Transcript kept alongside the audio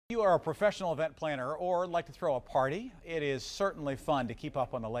You are a professional event planner or like to throw a party. It is certainly fun to keep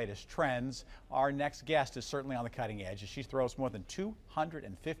up on the latest trends. Our next guest is certainly on the cutting edge as she throws more than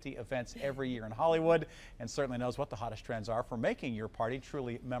 250 events every year in Hollywood and certainly knows what the hottest trends are for making your party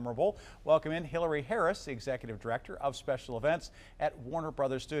truly memorable. Welcome in Hillary Harris, the Executive Director of Special Events at Warner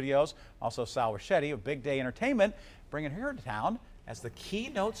Brothers Studios. Also Sal Richetti of Big Day Entertainment, bringing her to town as the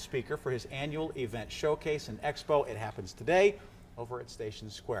keynote speaker for his annual event showcase and expo. It happens today over at Station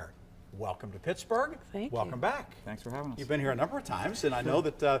Square. Welcome to Pittsburgh. Thank you. Welcome back. Thanks for having us. You've been here a number of times, and I know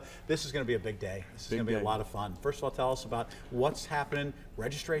that this is going to be a big day. This is going to be a lot of fun. First of all, tell us about what's happening,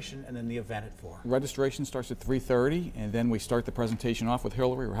 registration, and then the event at 4. Registration starts at 3:30, and then we start the presentation off with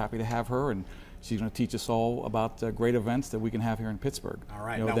Hillary. We're happy to have her, and she's going to teach us all about great events that we can have here in Pittsburgh. All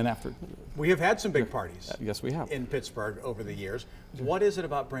right. You know, now, then after, we have had some big parties. Yes, we have. In Pittsburgh over the years. What is it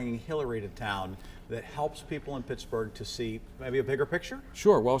about bringing Hillary to town that helps people in Pittsburgh to see maybe a bigger picture?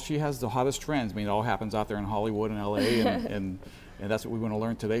 Sure. Well, she has the hottest trends. I mean, it all happens out there in Hollywood and LA, and that's what we want to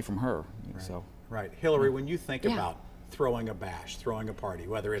learn today from her. Right. So. Right. Hillary, when you think about throwing a bash, throwing a party,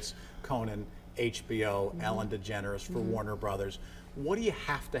 whether it's Conan, HBO, Ellen DeGeneres for Warner Brothers, what do you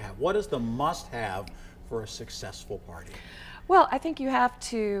have to have? What is the must-have for a successful party? Well, I think you have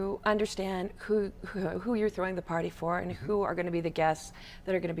to understand who you're throwing the party for and who are going to be the guests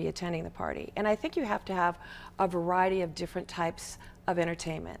that are going to be attending the party. And I think you have to have a variety of different types of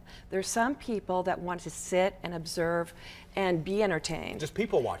entertainment. There's some people that want to sit and observe and be entertained. Just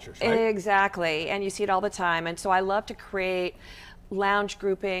people watchers, right? Exactly, and you see it all the time. And so I love to create lounge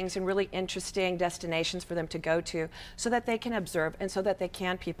groupings and really interesting destinations for them to go to so that they can observe and so that they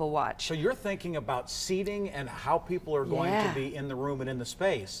can people watch. So you're thinking about seating and how people are going to be in the room and in the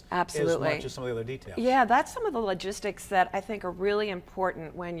space. Absolutely. As much as some of the other details. Yeah, that's some of the logistics that I think are really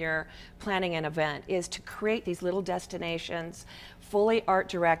important when you're planning an event, is to create these little destinations, fully art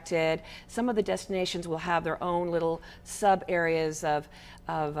directed. Some of the destinations will have their own little sub areas of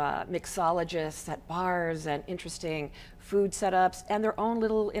mixologists at bars and interesting food setups and their own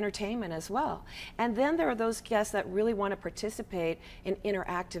little entertainment as well. And then there are those guests that really want to participate in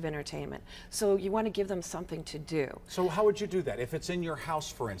interactive entertainment. So you want to give them something to do. So how would you do that? If it's in your house,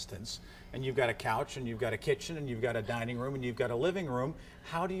 for instance, and you've got a couch and you've got a kitchen and you've got a dining room and you've got a living room,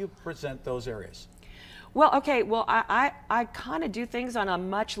 how do you present those areas? Well, okay, well, I kind of do things on a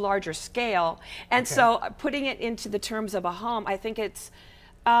much larger scale. And so putting it into the terms of a home, I think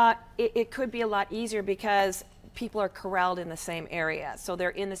it could be a lot easier because people are corralled in the same area, so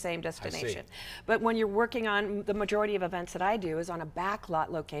they're in the same destination. But when you're working on, the majority of events that I do is on a backlot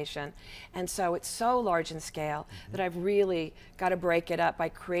location, and so it's so large in scale that I've really got to break it up by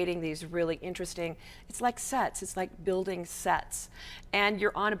creating these really interesting, it's like sets, it's like building sets. And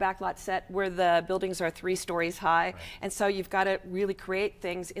you're on a backlot set where the buildings are 3 stories high, and so you've got to really create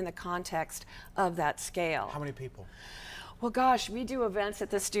things in the context of that scale. How many people? Well, gosh, we do events at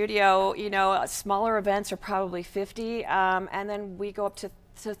the studio, you know, smaller events are probably 50, and then we go up to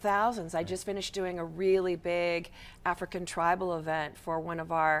thousands. I just finished doing a really big African tribal event for one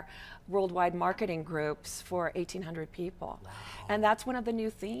of our worldwide marketing groups for 1,800 people. Wow. And that's one of the new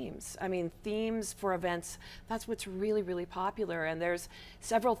themes. I mean, themes for events, that's what's really, really popular. And there's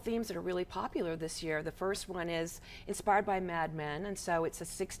several themes that are really popular this year. The first one is inspired by Mad Men, and so it's a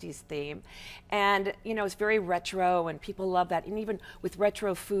 60s theme. And, you know, it's very retro, and people love that. And even with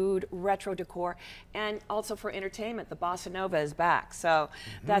retro food, retro decor, and also for entertainment, the Bossa Nova is back. So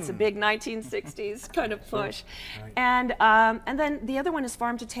that's a big 1960s kind of push. Right. And then the other one is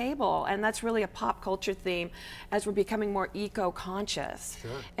farm to table, and that's really a pop culture theme as we're becoming more eco-conscious.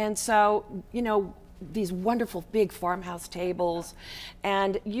 Sure. And so, you know, these wonderful big farmhouse tables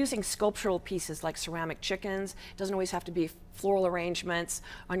and using sculptural pieces like ceramic chickens. It doesn't always have to be floral arrangements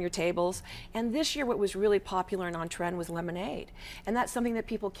on your tables. And this year what was really popular and on trend was lemonade. And that's something that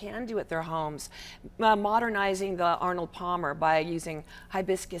people can do at their homes. Modernizing the Arnold Palmer by using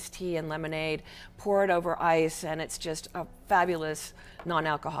hibiscus tea and lemonade, pour it over ice, and it's just a fabulous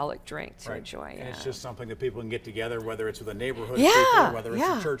non-alcoholic drink to enjoy. And it's just something that people can get together, whether it's with a neighborhood people, whether it's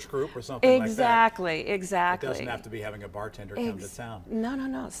a church group or something like that. Exactly. It doesn't have to be having a bartender come to town.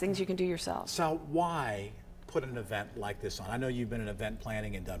 No, it's things you can do yourself. So why put an event like this on? I know you've been in event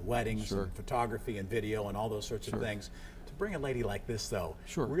planning and done weddings and photography and video and all those sorts of things. To bring a lady like this, though,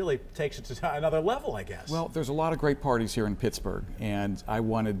 really takes it to another level, I guess. Well, there's a lot of great parties here in Pittsburgh, and I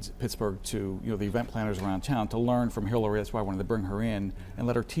wanted Pittsburgh to, you know, the event planners around town to learn from Hillary. That's why I wanted to bring her in and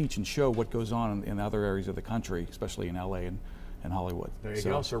let her teach and show what goes on in other areas of the country, especially in LA and Hollywood. There you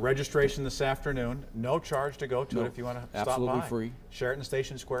go. So registration this afternoon. No charge to go to it if you want to stop by. Absolutely free. Sheraton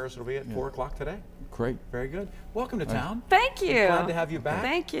Station Square, so it'll be at 4 o'clock today. Great. Very good. Welcome to town. Thank you. Glad to have you back.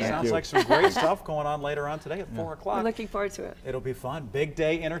 Thank you. Sounds like some great stuff going on later on today at 4 o'clock. We're looking forward to it. It'll be fun. Big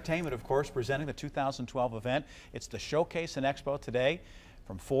Day Entertainment, of course, presenting the 2012 event. It's the Showcase and Expo today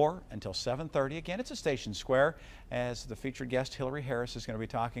from 4 until 7:30. Again, it's at Station Square, as the featured guest Hillary Harris is going to be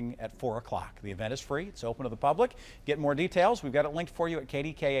talking at 4 o'clock. The event is free. It's open to the public. Get more details. We've got it linked for you at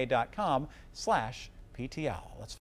kdka.com/PTL. Let's